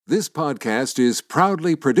This podcast is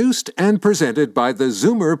proudly produced and presented by the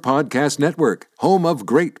Zoomer Podcast Network, home of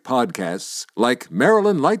great podcasts like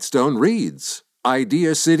Marilyn Lightstone Reads,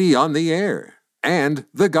 Idea City on the Air, and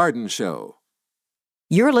The Garden Show.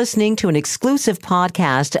 You're listening to an exclusive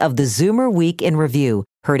podcast of the Zoomer Week in Review,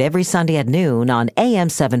 heard every Sunday at noon on AM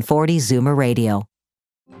 740 Zoomer Radio.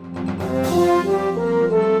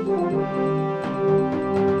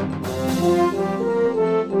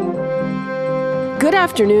 Good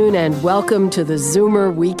afternoon and welcome to the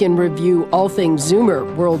Zoomer Week in Review, all things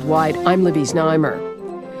Zoomer worldwide. I'm Libby Znaimer.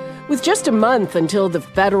 With just a month until the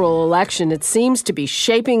federal election, it seems to be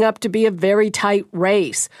shaping up to be a very tight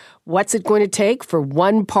race. What's it going to take for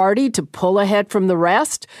one party to pull ahead from the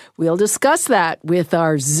rest? We'll discuss that with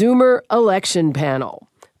our Zoomer election panel.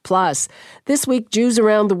 Plus, this week Jews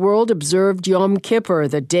around the world observed Yom Kippur,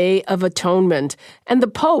 the Day of Atonement, and the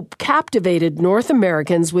Pope captivated North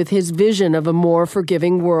Americans with his vision of a more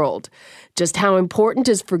forgiving world. Just how important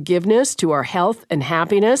is forgiveness to our health and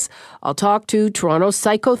happiness? I'll talk to Toronto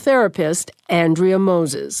psychotherapist Andrea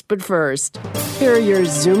Moses. But first, here are your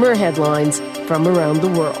Zoomer headlines from around the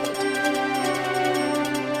world.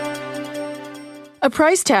 A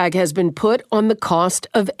price tag has been put on the cost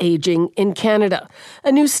of aging in Canada.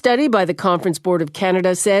 A new study by the Conference Board of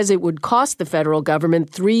Canada says it would cost the federal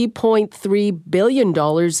government $3.3 billion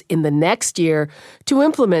in the next year to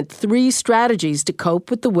implement 3 strategies to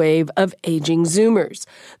cope with the wave of aging Zoomers.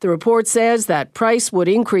 The report says that price would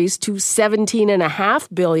increase to $17.5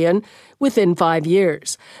 billion within 5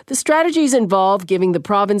 years. The strategies involve giving the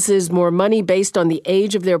provinces more money based on the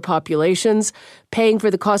age of their populations, paying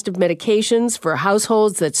for the cost of medications for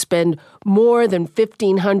households that spend more than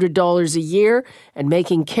 $1,500 a year, and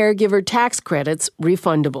making caregiver tax credits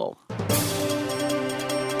refundable.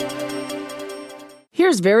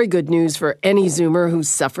 Here's very good news for any Zoomer who's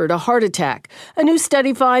suffered a heart attack. A new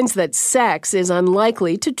study finds that sex is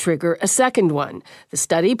unlikely to trigger a second one. The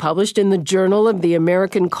study, published in the Journal of the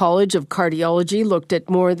American College of Cardiology, looked at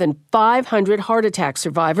more than 500 heart attack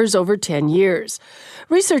survivors over 10 years.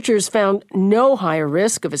 Researchers found no higher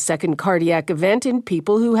risk of a second cardiac event in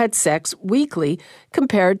people who had sex weekly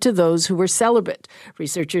compared to those who were celibate.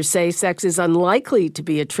 Researchers say sex is unlikely to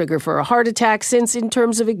be a trigger for a heart attack since, in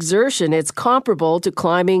terms of exertion, it's comparable to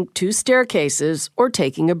climbing 2 staircases or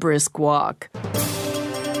taking a brisk walk.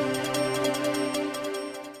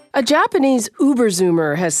 A Japanese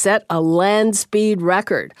Uber-Zoomer has set a land speed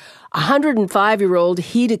record. 105-year-old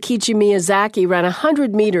Hidekichi Miyazaki ran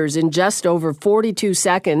 100 meters in just over 42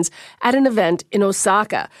 seconds at an event in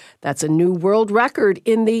Osaka. That's a new world record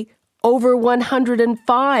in the over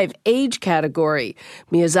 105 age category.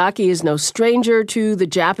 Miyazaki is no stranger to the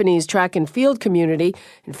Japanese track and field community.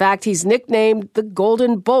 In fact, he's nicknamed the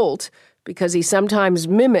Golden Bolt because he sometimes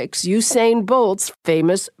mimics Usain Bolt's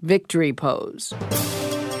famous victory pose.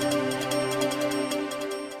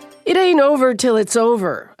 It ain't over till it's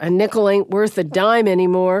over. A nickel ain't worth a dime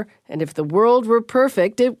anymore, and if the world were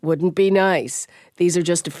perfect, it wouldn't be nice. These are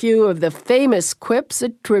just a few of the famous quips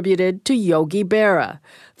attributed to Yogi Berra.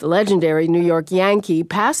 The legendary New York Yankee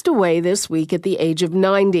passed away this week at the age of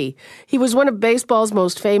 90. He was one of baseball's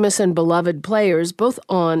most famous and beloved players, both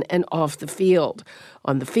on and off the field.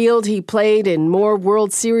 On the field, he played in more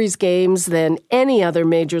World Series games than any other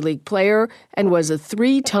major league player and was a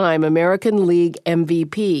 3-time American League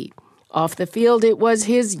MVP. Off the field, it was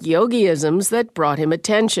his yogiisms that brought him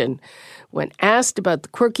attention. When asked about the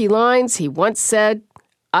quirky lines, he once said,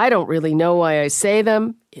 "I don't really know why I say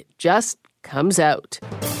them. It just comes out."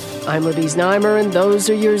 I'm Libby Znaimer, and those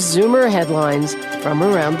are your Zoomer headlines from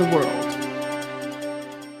around the world.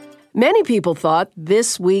 Many people thought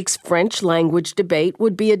this week's French language debate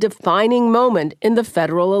would be a defining moment in the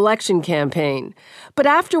federal election campaign. But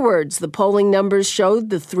afterwards, the polling numbers showed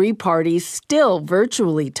the 3 parties still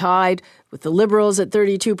virtually tied, with the Liberals at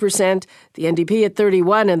 32%, the NDP at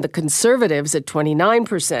 31%, and the Conservatives at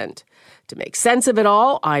 29%. To make sense of it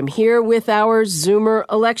all, I'm here with our Zoomer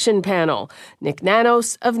election panel. Nik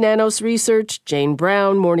Nanos of Nanos Research, Jane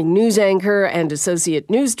Brown, morning news anchor and associate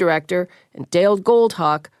news director, and Dale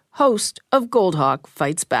Goldhawk, host of Goldhawk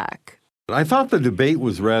Fights Back. I thought the debate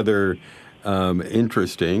was rather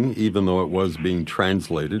interesting, even though it was being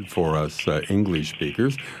translated for us English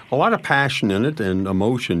speakers. A lot of passion in it and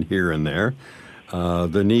emotion here and there.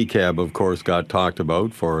 The kneecap, of course, got talked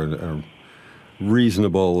about for a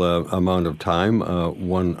reasonable amount of time,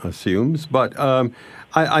 one assumes. But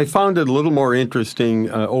I found it a little more interesting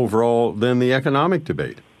overall than the economic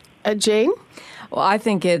debate. Jane? Well, I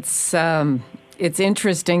think it's it's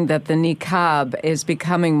interesting that the niqab is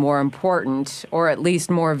becoming more important, or at least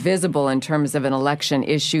more visible in terms of an election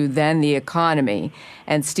issue than the economy.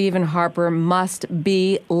 And Stephen Harper must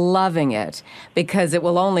be loving it, because it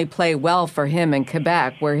will only play well for him in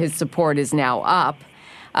Quebec, where his support is now up,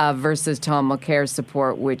 versus Tom Mulcair's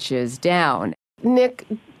support, which is down. Nik,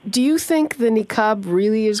 do you think the niqab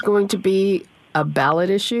really is going to be a ballot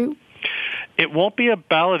issue? It won't be a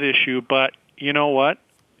ballot issue, but you know what?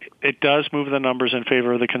 It does move the numbers in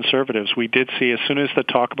favor of the Conservatives. We did see, as soon as the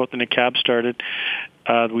talk about the niqab started,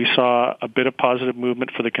 we saw a bit of positive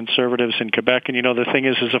movement for the Conservatives in Quebec. And, the thing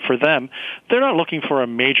is that for them, they're not looking for a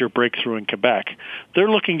major breakthrough in Quebec. They're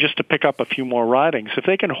looking just to pick up a few more ridings. If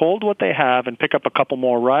they can hold what they have and pick up a couple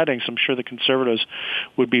more ridings, I'm sure the Conservatives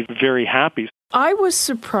would be very happy. I was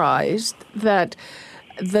surprised that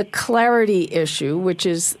the clarity issue, which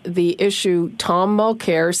is the issue Tom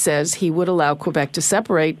Mulcair says he would allow Quebec to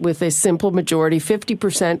separate with a simple majority,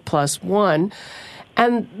 50% plus one,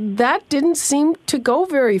 and that didn't seem to go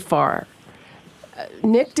very far.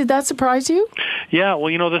 Nik, did that surprise you? Yeah,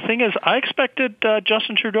 well, the thing is, I expected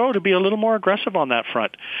Justin Trudeau to be a little more aggressive on that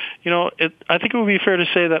front. I think it would be fair to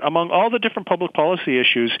say that among all the different public policy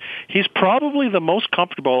issues, he's probably the most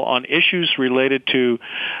comfortable on issues related to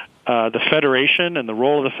the federation and the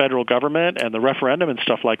role of the federal government and the referendum and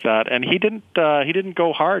stuff like that. And he didn't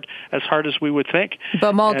go as hard as we would think.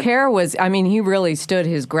 But Mulcair he really stood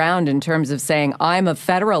his ground in terms of saying, I'm a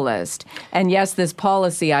federalist. And yes, this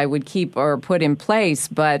policy I would keep or put in place,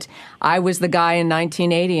 but I was the guy in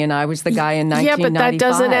 1980 and I was the guy in 1995. Yeah, but that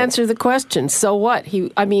doesn't answer the question. So what?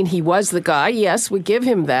 He was the guy. Yes, we give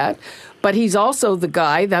him that. But he's also the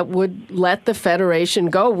guy that would let the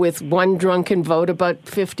Federation go with one drunken vote about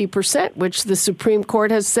 50%, which the Supreme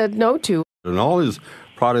Court has said no to. And all his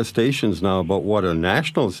protestations now about what a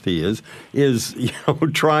nationalist he is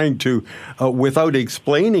trying to, without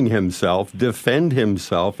explaining himself, defend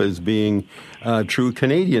himself as being a true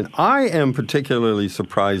Canadian. I am particularly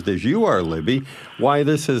surprised, as you are, Libby, why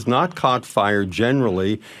this has not caught fire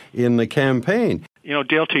generally in the campaign.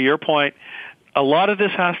 Dale, to your point, a lot of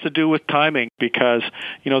this has to do with timing because,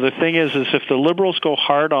 the thing is if the Liberals go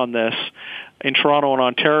hard on this in Toronto and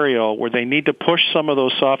Ontario, where they need to push some of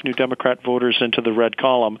those soft New Democrat voters into the red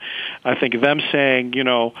column, I think them saying,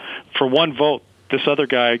 for one vote, this other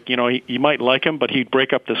guy, you might like him, but he'd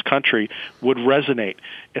break up this country, would resonate.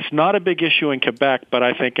 It's not a big issue in Quebec, but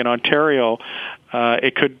I think in Ontario,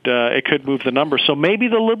 it could move the numbers. So maybe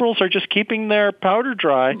the Liberals are just keeping their powder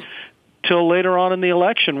dry till later on in the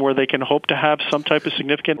election where they can hope to have some type of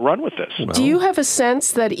significant run with this. Do you have a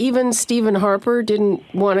sense that even Stephen Harper didn't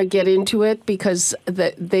want to get into it because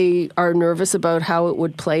they are nervous about how it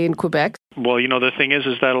would play in Quebec? Well, the thing is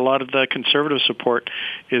that a lot of the Conservative support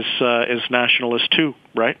is nationalist too,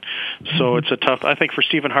 right? So it's a tough, I think for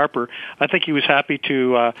Stephen Harper, I think he was happy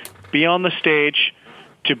to be on the stage,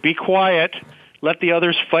 to be quiet, let the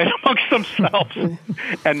others fight amongst themselves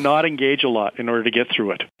and not engage a lot in order to get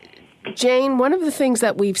through it. Jane, one of the things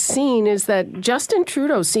that we've seen is that Justin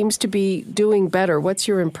Trudeau seems to be doing better. What's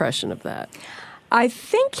your impression of that? I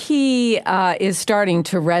think he is starting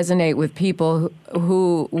to resonate with people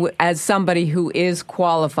who, as somebody who is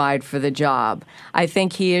qualified for the job. I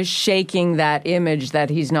think he is shaking that image that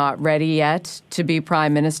he's not ready yet to be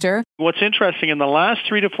prime minister. What's interesting, in the last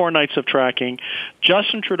 3 to 4 nights of tracking,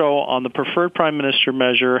 Justin Trudeau on the preferred prime minister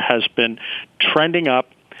measure has been trending up.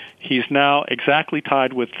 He's now exactly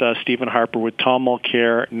tied with Stephen Harper, with Tom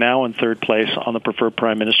Mulcair now in third place on the preferred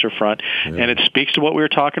prime minister front. Yeah. And it speaks to what we were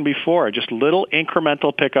talking before, just little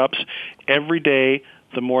incremental pickups every day,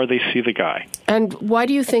 the more they see the guy. And why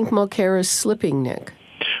do you think Mulcair is slipping, Nik?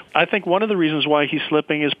 I think one of the reasons why he's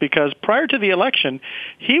slipping is because prior to the election,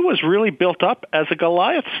 he was really built up as a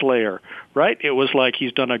Goliath slayer, right? It was like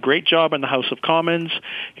he's done a great job in the House of Commons.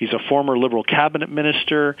 He's a former Liberal cabinet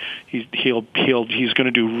minister. He's going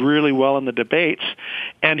to do really well in the debates.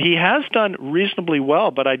 And he has done reasonably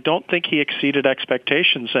well, but I don't think he exceeded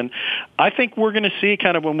expectations. And I think we're going to see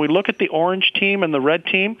kind of when we look at the orange team and the red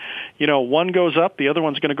team, one goes up, the other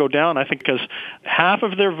one's going to go down. I think because half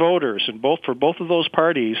of their voters, for both of those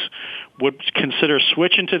parties, would consider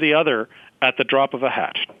switching to the other at the drop of a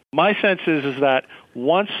hat. My sense is that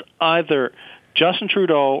once either Justin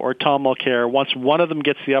Trudeau or Tom Mulcair, once one of them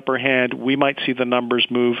gets the upper hand, we might see the numbers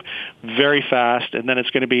move very fast, and then it's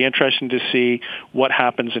going to be interesting to see what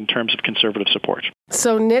happens in terms of conservative support.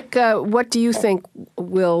 So, Nick, what do you think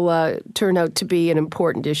will turn out to be an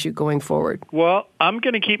important issue going forward? Well, I'm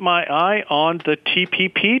going to keep my eye on the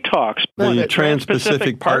TPP talks. The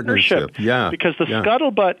Trans-Pacific Partnership. Yeah. Because the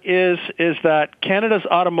scuttlebutt is that Canada's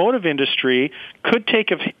automotive industry could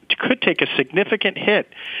take a significant hit.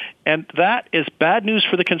 And that is bad news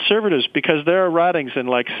for the Conservatives because there are ridings in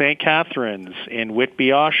like St. Catharines, in Whitby,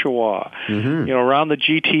 Oshawa, around the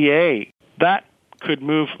GTA. That could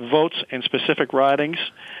move votes in specific ridings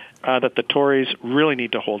that the Tories really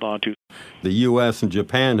need to hold on to. The U.S. and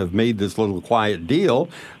Japan have made this little quiet deal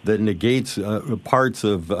that negates parts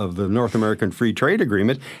of the North American Free Trade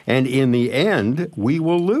Agreement, and in the end, we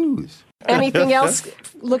will lose. Anything else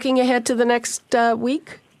looking ahead to the next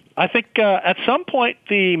week? I think at some point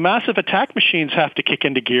the massive attack machines have to kick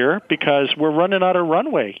into gear because we're running out of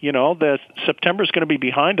runway. The September is going to be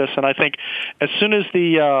behind us, and I think as soon as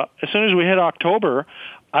we hit October,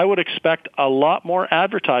 I would expect a lot more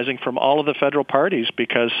advertising from all of the federal parties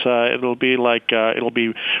because it'll be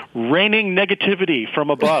raining negativity from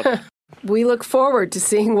above. We look forward to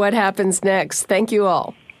seeing what happens next. Thank you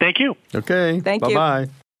all. Thank you. Okay. Thank you. Bye-bye.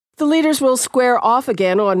 The leaders will square off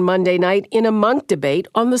again on Monday night in a monk debate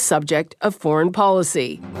on the subject of foreign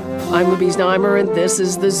policy. I'm Libby Znaimer, and this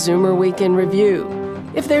is the Zoomer Week in Review.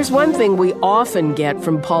 If there's one thing we often get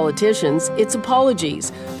from politicians, it's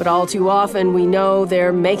apologies. But all too often, we know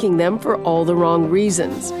they're making them for all the wrong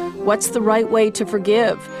reasons. What's the right way to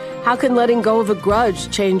forgive? How can letting go of a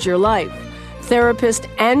grudge change your life? Therapist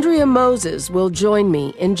Andrea Moses will join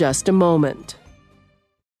me in just a moment.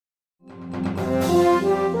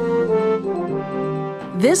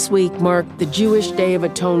 This week marked the Jewish Day of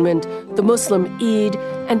Atonement, the Muslim Eid,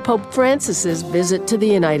 and Pope Francis's visit to the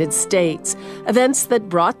United States, events that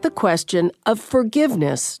brought the question of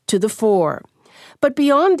forgiveness to the fore. But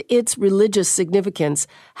beyond its religious significance,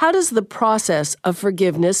 how does the process of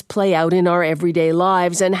forgiveness play out in our everyday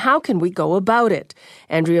lives, and how can we go about it?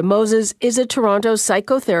 Andrea Moses is a Toronto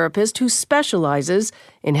psychotherapist who specializes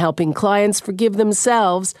in helping clients forgive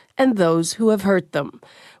themselves and those who have hurt them.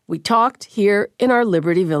 We talked here in our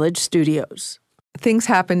Liberty Village studios. Things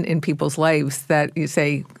happen in people's lives that you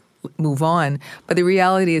say, move on. But the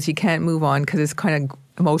reality is you can't move on because it's kind of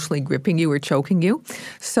emotionally gripping you or choking you.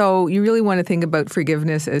 So you really want to think about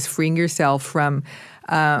forgiveness as freeing yourself from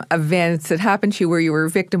events that happened to you where you were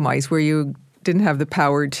victimized, where you didn't have the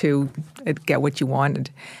power to get what you wanted.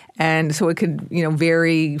 And so it could,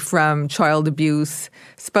 vary from child abuse,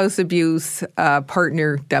 spouse abuse,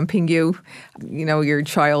 partner dumping you, your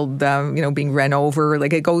child, being run over.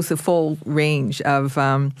 Like it goes the full range of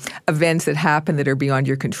events that happen that are beyond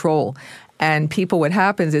your control. And what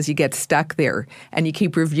happens is you get stuck there and you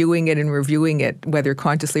keep reviewing it, whether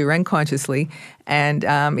consciously or unconsciously. And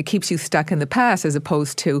it keeps you stuck in the past as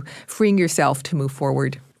opposed to freeing yourself to move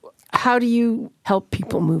forward. How do you help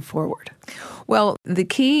people move forward? Well, the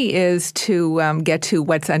key is to get to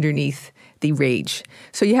what's underneath the rage.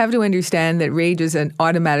 So you have to understand that rage is an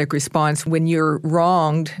automatic response. When you're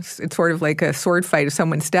wronged, it's sort of like a sword fight. If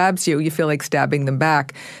someone stabs you, you feel like stabbing them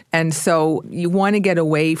back. And so you want to get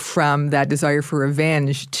away from that desire for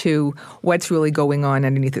revenge to what's really going on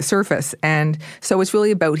underneath the surface. And so it's really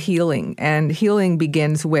about healing. And healing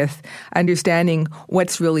begins with understanding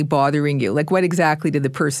what's really bothering you. Like what exactly did the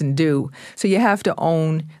person do? So you have to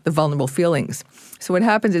own the vulnerable feelings. So what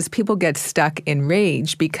happens is people get stuck in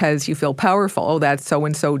rage because you feel powerful. Oh, that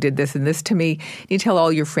so-and-so did this and this to me. You tell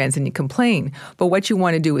all your friends and you complain. But what you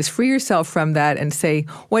want to do is free yourself from that and say,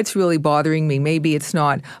 what's really bothering me? Maybe it's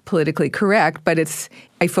not politically correct, but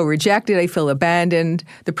I feel rejected, I feel abandoned,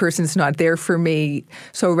 the person's not there for me.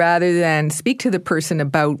 So rather than speak to the person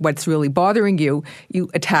about what's really bothering you, you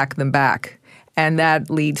attack them back. And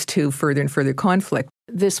that leads to further and further conflict.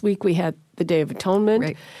 This week we had the Day of Atonement.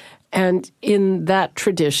 Right. And in that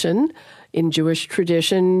tradition, in Jewish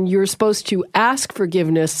tradition, you're supposed to ask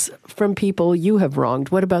forgiveness from people you have wronged.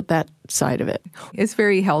 What about that side of it? It's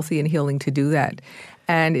very healthy and healing to do that.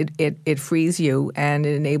 And it frees you and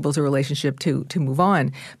it enables a relationship to move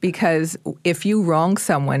on. Because if you wrong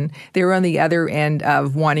someone, they're on the other end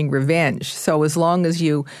of wanting revenge. So as long as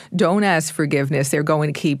you don't ask forgiveness, they're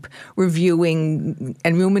going to keep reviewing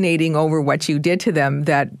and ruminating over what you did to them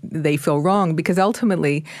that they feel wrong. Because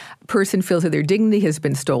ultimately, a person feels that their dignity has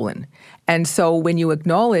been stolen. And so when you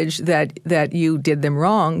acknowledge that you did them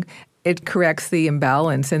wrong, it corrects the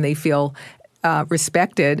imbalance and they feel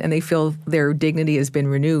respected and they feel their dignity has been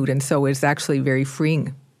renewed. And so it's actually very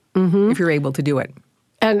freeing if you're able to do it.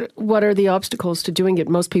 And what are the obstacles to doing it?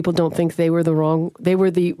 Most people don't think they were the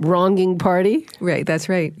wronging party. Right, that's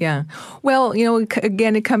right, yeah. Well,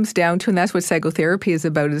 again, it comes down to, and that's what psychotherapy is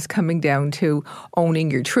about, is coming down to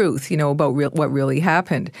owning your truth, about what really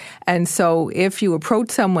happened. And so if you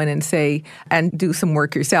approach someone and say, and do some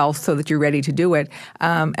work yourself so that you're ready to do it,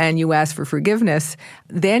 and you ask for forgiveness,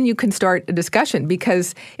 then you can start a discussion,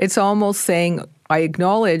 because it's almost saying, I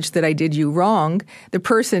acknowledge that I did you wrong. The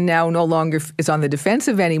person now no longer is on the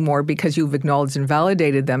defensive anymore because you've acknowledged and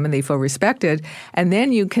validated them and they feel respected. And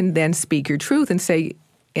then you can then speak your truth and say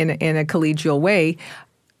in a collegial way,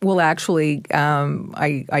 well, actually,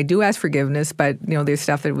 I do ask forgiveness, but there's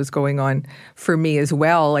stuff that was going on for me as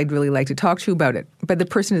well. I'd really like to talk to you about it. But the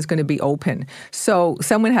person is going to be open. So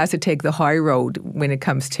someone has to take the high road when it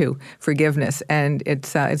comes to forgiveness, and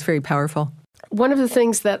it's very powerful. One of the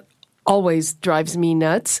things that always drives me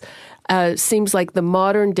nuts. Seems like the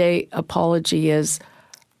modern day apology is,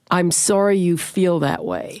 I'm sorry you feel that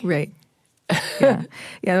way. Right. Yeah.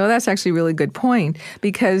 Well, that's actually a really good point,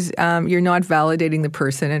 because you're not validating the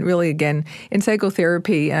person. And really, again, in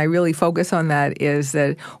psychotherapy, and I really focus on that, is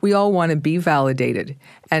that we all want to be validated.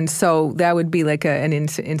 And so that would be like an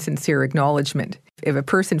insincere acknowledgement. If a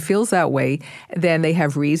person feels that way, then they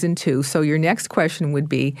have reason to. So your next question would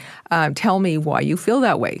be, tell me why you feel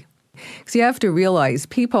that way. Because you have to realize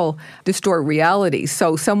people distort reality.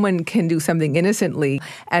 So someone can do something innocently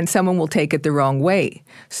and someone will take it the wrong way.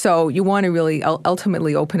 So you want to really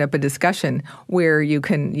ultimately open up a discussion where you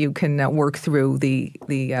can work through the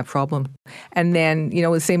problem. And then,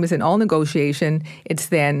 the same as in all negotiation, it's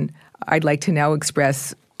then, I'd like to now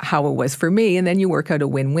express how it was for me, and then you work out a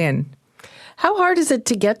win-win. How hard is it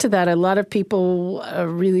to get to that? A lot of people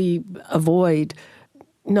really avoid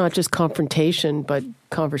not just confrontation, but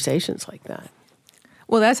conversations like that.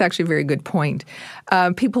 Well, that's actually a very good point.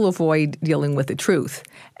 People avoid dealing with the truth.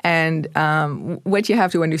 And what you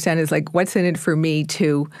have to understand is, like, what's in it for me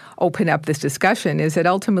to open up this discussion is that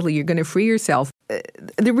ultimately you're going to free yourself.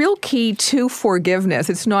 The real key to forgiveness,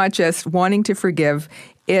 it's not just wanting to forgive,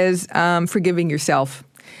 is forgiving yourself.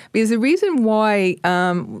 Because the reason why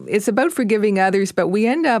it's about forgiving others, but we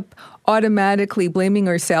end up automatically blaming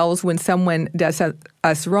ourselves when someone does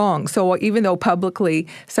us wrong. So even though publicly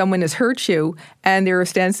someone has hurt you and they're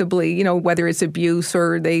ostensibly, whether it's abuse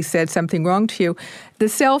or they said something wrong to you, the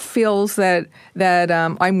self feels that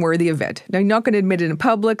I'm worthy of it. Now, you're not going to admit it in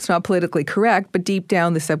public. It's not politically correct, but deep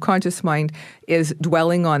down, the subconscious mind is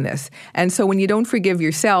dwelling on this. And so when you don't forgive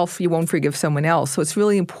yourself, you won't forgive someone else. So it's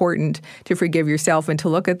really important to forgive yourself and to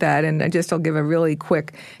look at that. And I'll give a really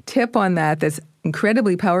quick tip on that that's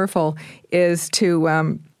incredibly powerful, is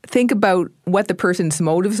to think about what the person's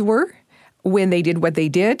motives were when they did what they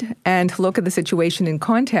did, and look at the situation in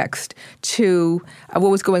context to what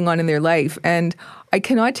was going on in their life. And I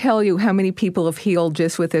cannot tell you how many people have healed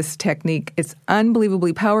just with this technique. It's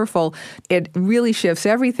unbelievably powerful. It really shifts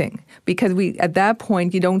everything, because at that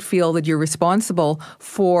point, you don't feel that you're responsible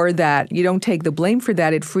for that. You don't take the blame for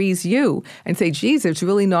that. It frees you and say, geez, it's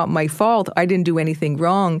really not my fault. I didn't do anything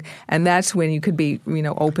wrong. And that's when you could be,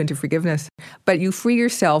 open to forgiveness. But you free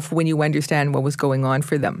yourself when you understand what was going on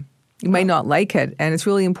for them. You might not like it, and it's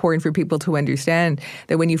really important for people to understand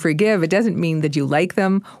that when you forgive, it doesn't mean that you like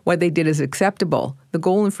them. What they did is acceptable. The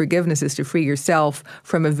goal in forgiveness is to free yourself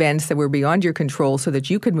from events that were beyond your control so that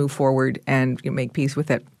you could move forward and make peace with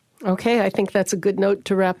it. Okay, I think that's a good note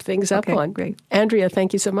to wrap things up on. Great. Andrea,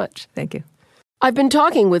 thank you so much. Thank you. I've been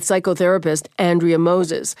talking with psychotherapist Andrea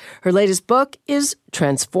Moses. Her latest book is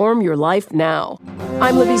Transform Your Life Now.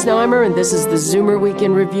 I'm Libby Znaimer, and this is the Zoomer Week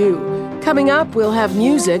in Review. Coming up, we'll have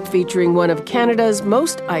music featuring one of Canada's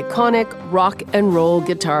most iconic rock and roll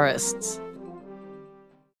guitarists.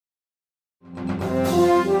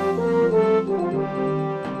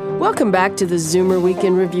 Welcome back to the Zoomer Week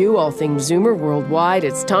in Review, all things Zoomer worldwide.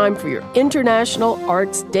 It's time for your International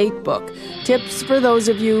Arts Date Book. Tips for those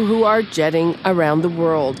of you who are jetting around the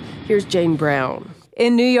world. Here's Jane Brown.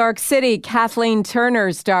 In New York City, Kathleen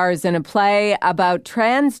Turner stars in a play about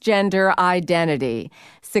transgender identity.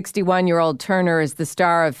 61-year-old Turner is the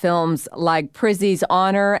star of films like Prizzy's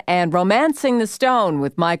Honor and Romancing the Stone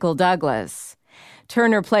with Michael Douglas.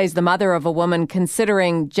 Turner plays the mother of a woman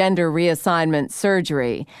considering gender reassignment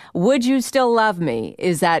surgery. Would You Still Love Me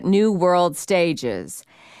is at New World Stages.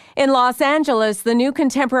 In Los Angeles, the new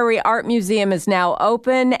Contemporary Art Museum is now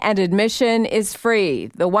open and admission is free.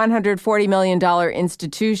 The $140 million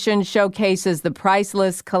institution showcases the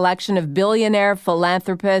priceless collection of billionaire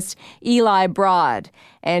philanthropist Eli Broad.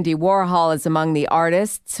 Andy Warhol is among the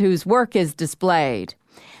artists whose work is displayed.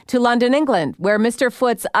 To London, England, where Mr.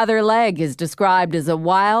 Foot's other leg is described as a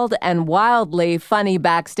wild and wildly funny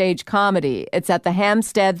backstage comedy. It's at the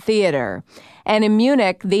Hampstead Theatre. And in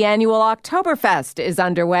Munich, the annual Oktoberfest is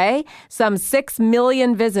underway. Some 6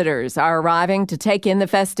 million visitors are arriving to take in the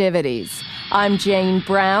festivities. I'm Jane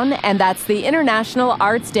Brown, and that's the International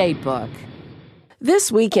Arts Datebook.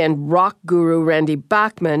 This weekend, rock guru Randy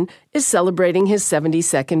Bachman is celebrating his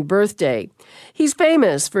 72nd birthday. He's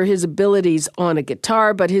famous for his abilities on a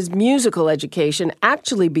guitar, but his musical education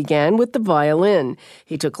actually began with the violin.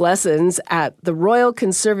 He took lessons at the Royal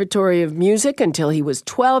Conservatory of Music until he was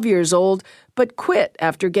 12 years old, but quit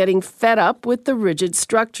after getting fed up with the rigid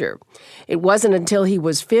structure. It wasn't until he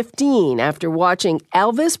was 15, after watching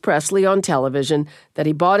Elvis Presley on television, that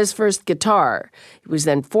he bought his first guitar. He was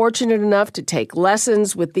then fortunate enough to take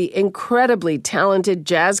lessons with the incredibly talented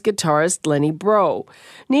jazz guitarist Lenny Breau.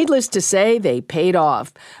 Needless to say, they paid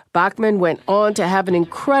off. Bachman went on to have an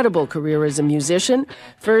incredible career as a musician,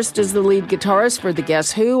 first as the lead guitarist for the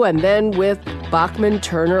Guess Who, and then with Bachman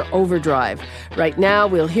Turner Overdrive. Right now,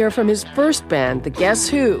 we'll hear from his first band, the Guess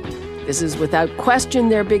Who. This is without question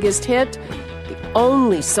their biggest hit, the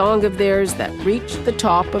only song of theirs that reached the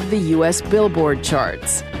top of the U.S. Billboard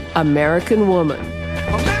charts, American Woman.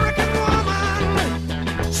 American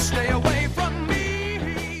woman, stay away from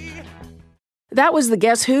me. That was the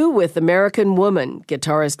Guess Who with American Woman.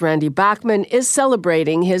 Guitarist Randy Bachman is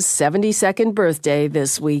celebrating his 72nd birthday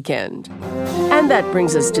this weekend. And that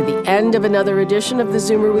brings us to the end of another edition of the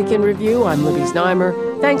Zoomer Week in Review. I'm Libby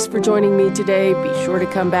Znaimer. Thanks for joining me today. Be sure to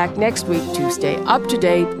come back next week to stay up to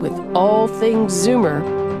date with all things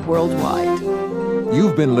Zoomer worldwide.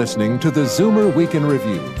 You've been listening to the Zoomer Week in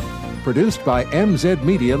Review, produced by MZ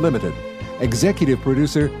Media Limited. Executive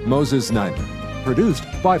producer Moses Znaimer. Produced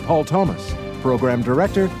by Paul Thomas. Program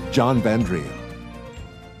Director, John Vandria.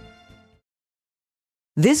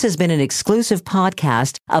 This has been an exclusive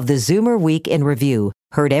podcast of the Zoomer Week in Review,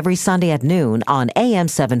 heard every Sunday at noon on AM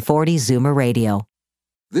 740 Zoomer Radio.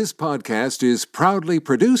 This podcast is proudly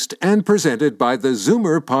produced and presented by the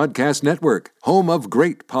Zoomer Podcast Network, home of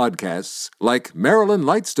great podcasts like Marilyn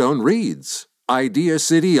Lightstone Reads, Idea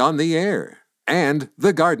City on the Air, and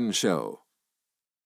The Garden Show.